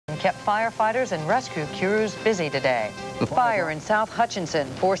kept firefighters and rescue crews busy today. The fire in South Hutchinson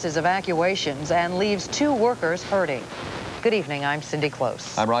forces evacuations and leaves 2 workers hurting. Good evening, I'm Cindy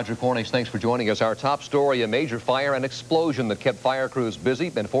Close. I'm Roger Cornish. Thanks for joining us. Our top story, a major fire and explosion that kept fire crews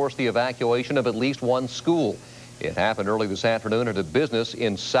busy and forced the evacuation of at least 1 school. It happened early this afternoon at a business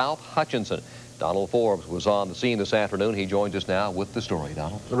in South Hutchinson. Donald Forbes was on the scene this afternoon. He joins us now with the story.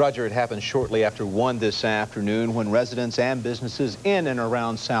 Donald. Roger, it happened shortly after 1 this afternoon when residents and businesses in and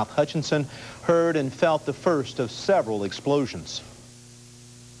around South Hutchinson heard and felt the first of several explosions.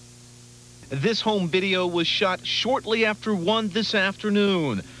 This home video was shot shortly after 1 this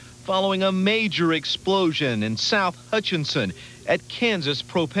afternoon, following a major explosion in South Hutchinson at Kansas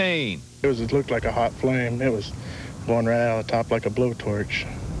Propane. It looked like a hot flame. It was going right out of the top like a blowtorch.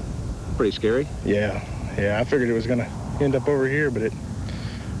 Pretty scary? Yeah, I figured it was going to end up over here, but I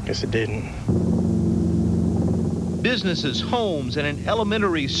guess it didn't. Businesses, homes, and an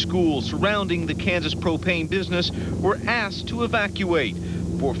elementary school surrounding the Kansas Propane business were asked to evacuate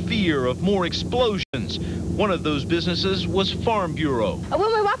for fear of more explosions. One of those businesses was Farm Bureau.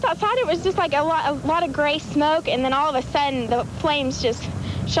 When we walked outside, it was just like a lot of gray smoke, and then all of a sudden the flames just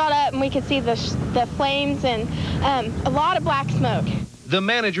shot up, and we could see the flames and a lot of black smoke. The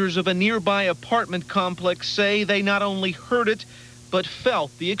managers of a nearby apartment complex say they not only heard it, but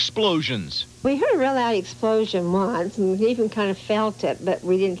felt the explosions. We heard a real loud explosion once, and we even kind of felt it, but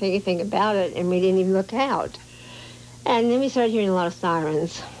we didn't think anything about it, and we didn't even look out. And then we started hearing a lot of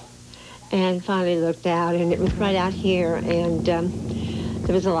sirens, and finally looked out, and it was right out here, and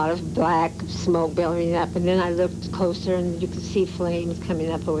there was a lot of black smoke billowing up, and then I looked closer, and you could see flames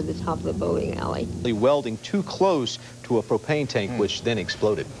coming up over the top of the bowling alley. Welding too close to a propane tank, which then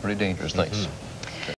exploded. Pretty dangerous things.